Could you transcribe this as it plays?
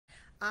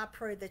I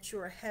pray that you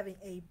are having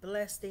a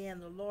blessed day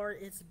in the Lord.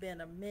 It's been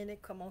a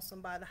minute. Come on,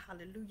 somebody.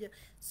 Hallelujah.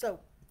 So,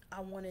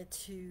 I wanted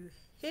to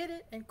hit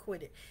it and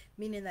quit it,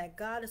 meaning that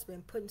God has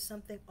been putting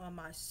something on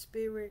my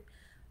spirit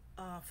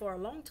for a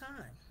long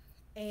time.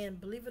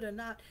 And believe it or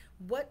not,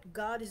 what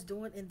God is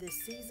doing in this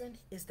season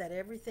is that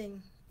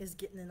everything is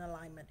getting in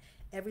alignment,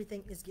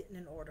 everything is getting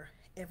in order,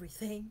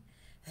 everything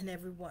and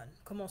everyone.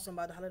 Come on,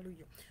 somebody.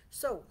 Hallelujah.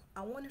 So,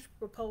 I wanted to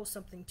propose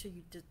something to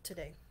you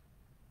today.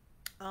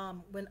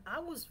 When I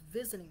was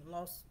visiting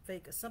Las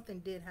Vegas, something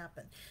did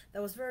happen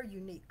that was very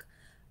unique.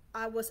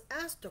 I was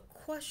asked a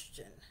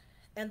question,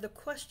 and the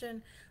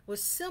question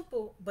was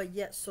simple but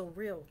yet so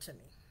real to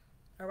me.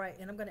 All right,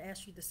 and I'm going to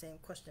ask you the same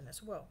question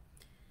as well.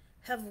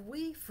 Have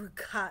we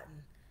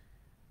forgotten?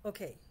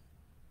 Okay,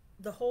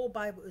 the whole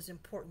Bible is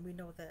important, we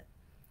know that.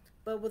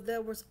 But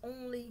there was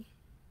only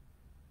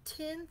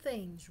 10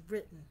 things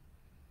written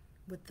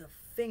with the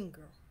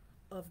finger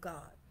of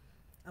God.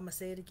 I'm going to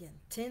say it again.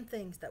 10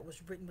 things that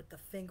was written with the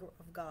finger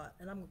of God.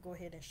 And I'm going to go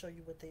ahead and show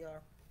you what they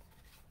are.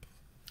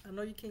 I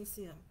know you can't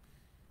see them.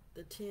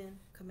 The 10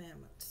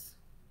 commandments.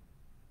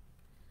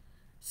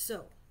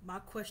 So, my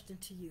question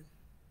to you.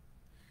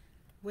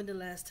 When the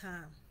last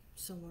time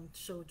someone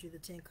showed you the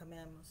 10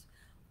 commandments?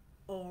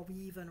 Or we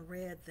even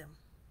read them?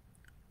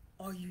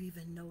 Or you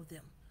even know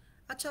them?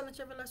 I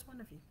challenge every last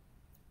one of you.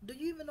 Do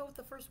you even know what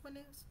the first one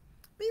is?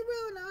 Be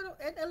real now.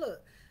 And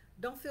look,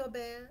 don't feel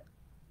bad.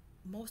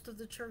 Most of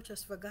the church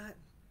has forgotten.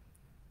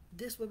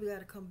 This is what we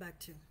got to come back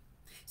to.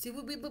 See,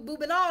 we've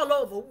been all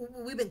over.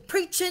 We've been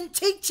preaching,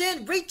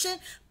 teaching, reaching,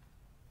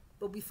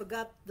 but we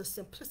forgot the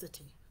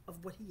simplicity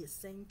of what he is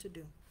saying to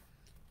do.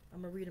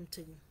 I'm going to read them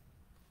to you.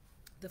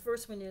 The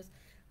first one is,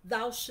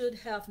 thou should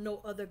have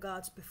no other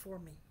gods before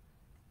me.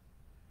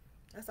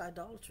 That's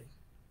idolatry.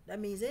 That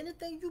means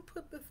anything you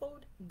put before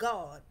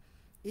God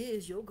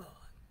is your God.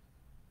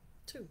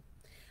 Two,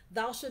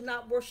 thou should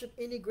not worship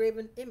any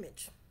graven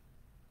image.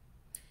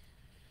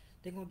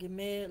 They're going to get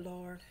mad,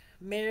 Lord.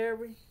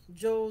 Mary,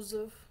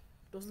 Joseph,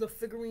 those little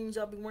figurines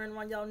y'all be wearing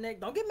around y'all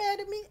neck. Don't get mad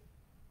at me.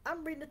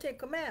 I'm reading the 10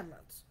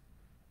 commandments.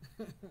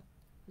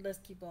 Let's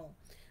keep on.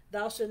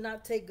 Thou should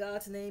not take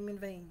God's name in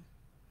vain.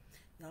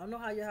 Y'all know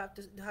how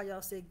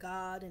y'all say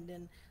God and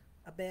then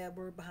a bad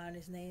word behind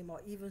his name,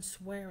 or even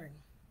swearing.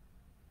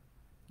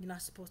 You're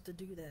not supposed to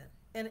do that.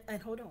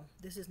 And hold on.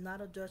 This is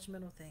not a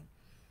judgmental thing.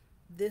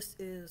 This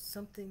is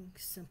something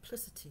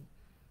simplicity.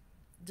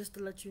 Just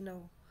to let you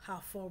know how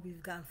far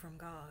we've gotten from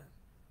God.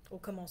 Oh,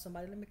 come on,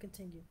 somebody. Let me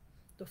continue.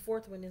 The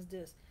fourth one is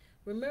this.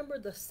 Remember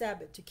the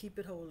Sabbath to keep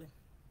it holy.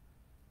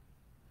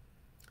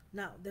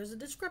 Now, there's a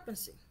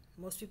discrepancy.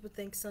 Most people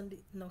think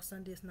Sunday. No,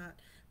 Sunday is not.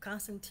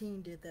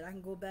 Constantine did that. I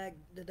can go back.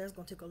 That's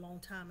going to take a long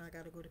time, and I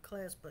got to go to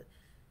class. But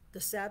the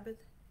Sabbath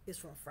is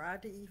from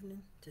Friday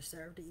evening to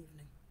Saturday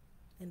evening.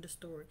 In the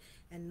story.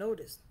 And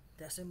notice,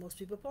 that's when most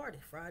people party.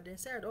 Friday and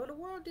Saturday. Oh, the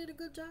world did a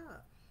good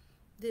job.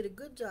 Did a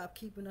good job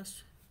keeping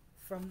us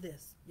from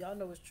this. Y'all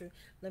know it's true.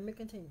 Let me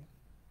continue.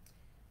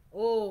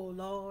 Oh,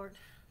 Lord.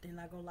 They're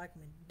not going to like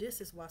me. This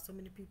is why so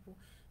many people,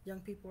 young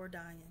people, are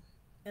dying.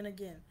 And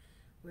again,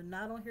 we're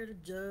not on here to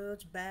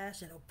judge,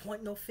 bash, and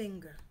point no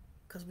finger.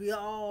 Because we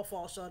all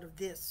fall short of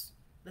this.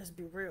 Let's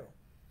be real.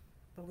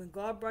 But when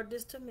God brought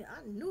this to me,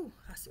 I knew.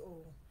 I said,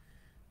 oh,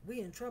 we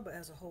in trouble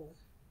as a whole.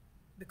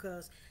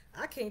 Because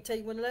I can't tell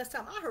you when the last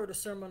time I heard a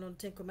sermon on the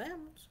 10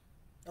 Commandments.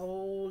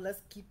 Oh,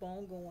 let's keep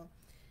on going.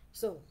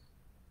 So,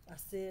 I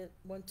said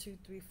 1, 2,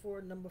 3,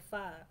 4, number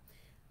 5.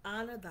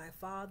 Honor thy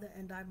father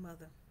and thy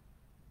mother.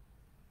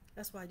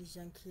 That's why these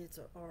young kids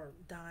are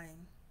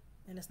dying.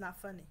 And it's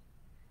not funny.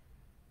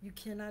 You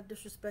cannot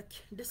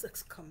disrespect. This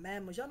is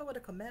commandments. Y'all know what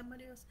a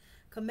commandment is?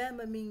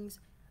 Commandment means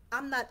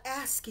I'm not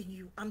asking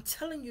you. I'm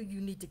telling you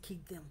you need to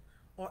keep them.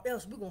 Or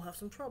else we're going to have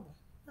some trouble.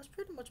 That's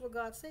pretty much what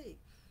God said.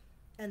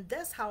 And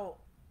that's how,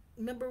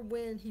 remember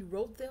when he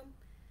wrote them?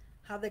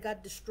 How they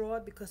got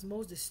destroyed because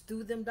Moses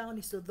threw them down.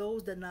 He said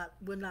those that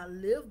will not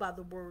live by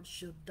the word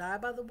shall die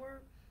by the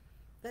word.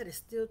 That is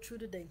still true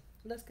today.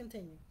 Let's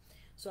continue.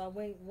 So I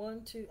went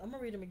 1, 2. I'm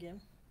gonna read them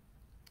again.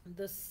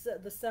 The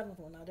seventh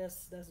one. Now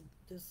this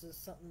is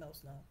something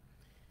else now.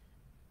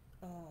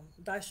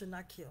 Thou should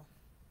not kill.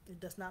 It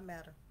does not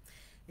matter.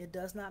 It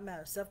does not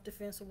matter.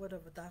 Self-defense or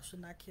whatever. Thou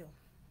should not kill.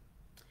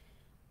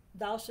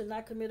 Thou should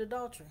not commit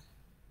adultery.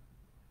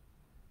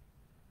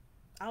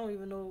 I don't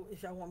even know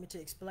if y'all want me to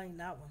explain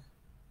that one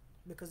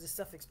because it's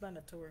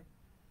self-explanatory.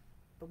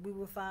 But we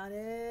will find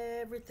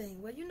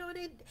everything. Well, you know,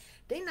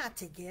 they not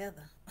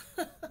together.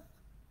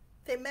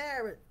 They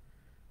married.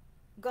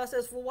 God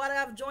says, for what I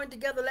have joined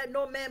together, let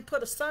no man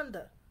put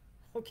asunder.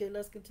 Okay,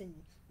 let's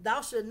continue.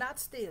 Thou should not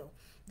steal.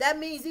 That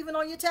means even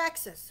on your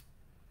taxes.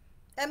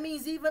 That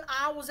means even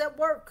hours at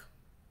work.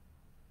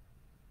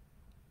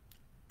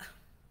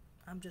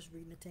 I'm just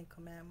reading the 10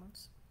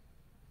 Commandments.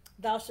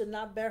 Thou should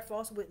not bear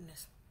false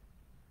witness.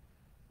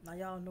 Now,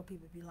 y'all know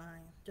people be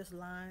lying. Just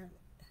lying.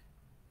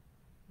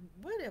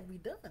 What have we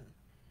done?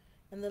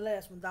 And the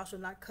last one, thou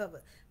shalt not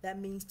covet. That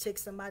means take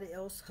somebody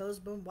else,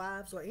 husband,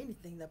 wives, or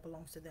anything that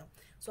belongs to them.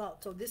 So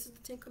this is the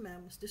 10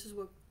 Commandments. This is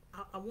what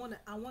I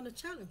wanna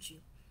challenge you.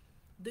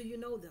 Do you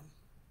know them?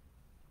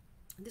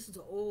 This is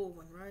an old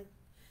one, right?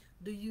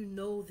 Do you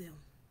know them?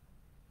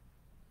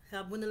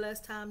 When the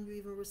last time you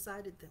even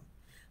recited them?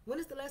 When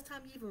is the last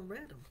time you even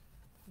read them?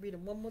 Read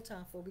them one more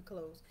time before we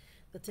close.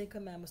 The Ten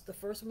Commandments. The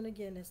first one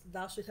again is,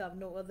 "Thou shalt have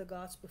no other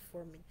gods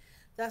before me."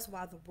 That's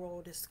why the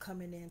world is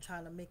coming in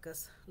trying to make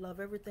us love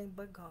everything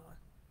but God.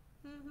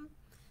 hmm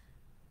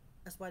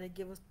That's why they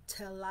give us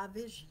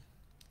television.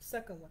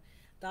 Second one,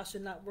 "Thou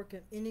shalt not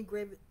worship any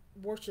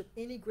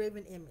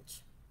graven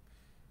image."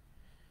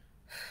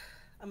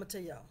 I'm gonna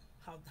tell y'all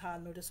how I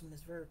know this one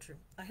is very true.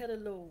 I had a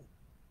little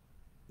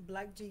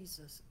black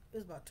Jesus. It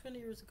was about 20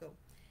 years ago,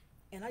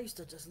 and I used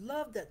to just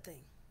love that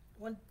thing.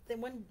 One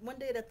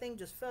day that thing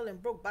just fell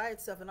and broke by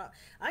itself, and I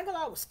ain't gonna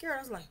lie, I was scared.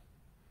 I was like,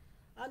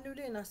 I knew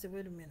then. I said,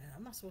 wait a minute,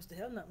 I'm not supposed to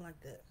have nothing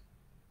like that.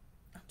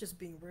 I'm just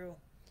being real.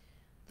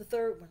 The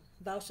third one,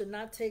 "Thou shalt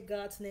not take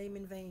God's name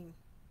in vain."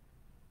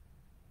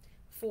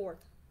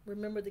 Fourth,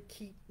 "Remember to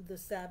keep the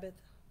Sabbath,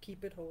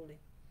 keep it holy."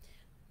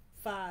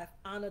 Five,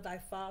 "Honor thy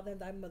father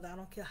and thy mother." I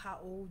don't care how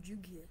old you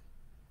get.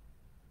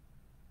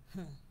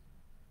 Hmm.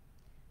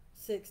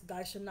 Six,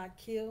 "Thou shalt not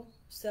kill."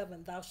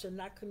 Seven, "Thou shalt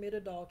not commit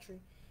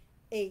adultery."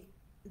 Eight,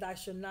 "Thou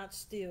shalt not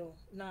steal."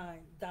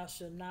 Nine, "Thou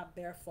shalt not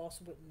bear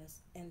false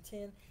witness." And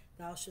 10,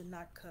 "Thou shalt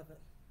not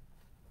covet."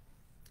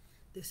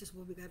 This is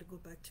what we got to go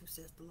back to,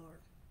 says the Lord.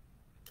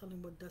 Tell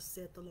him what thus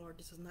said the Lord.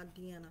 This is not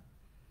Deanna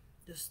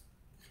just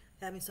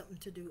having something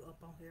to do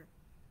up on here.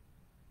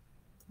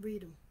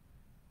 Read them.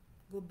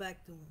 Go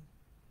back to them.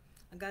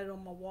 I got it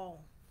on my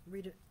wall.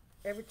 Read it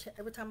every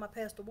time I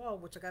pass the wall,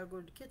 which I got to go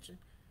to the kitchen.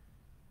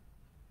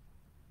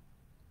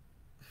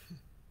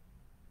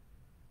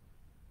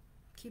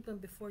 Keep them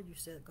before you,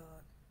 said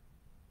God.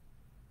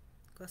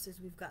 God says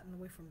we've gotten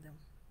away from them.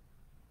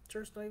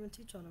 Church don't even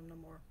teach on them no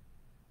more.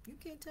 You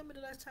can't tell me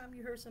the last time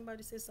you heard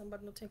somebody say something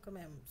about no Ten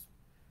Commandments,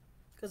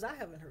 because I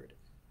haven't heard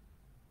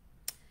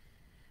it.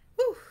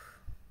 Whew.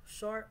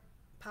 Short,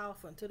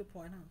 powerful, and to the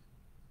point, huh?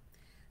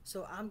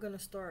 So I'm going to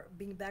start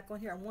being back on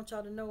here. I want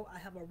y'all to know I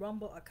have a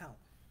Rumble account,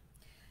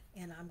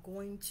 and I'm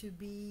going to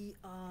be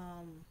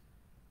on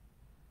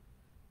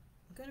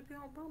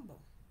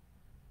Rumble.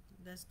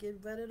 Let's get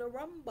ready to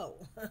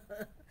rumble.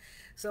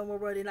 Somewhere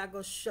where they're not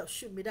going to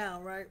shoot me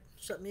down, right?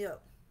 Shut me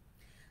up.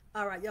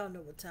 All right, y'all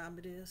know what time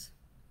it is.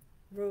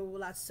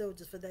 Roll out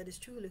soldiers, for that is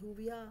truly who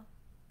we are.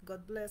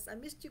 God bless. I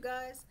missed you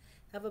guys.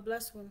 Have a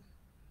blessed one.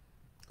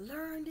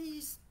 Learn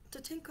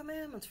the 10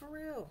 Commandments for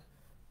real.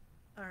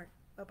 All right.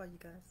 Bye-bye, you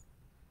guys.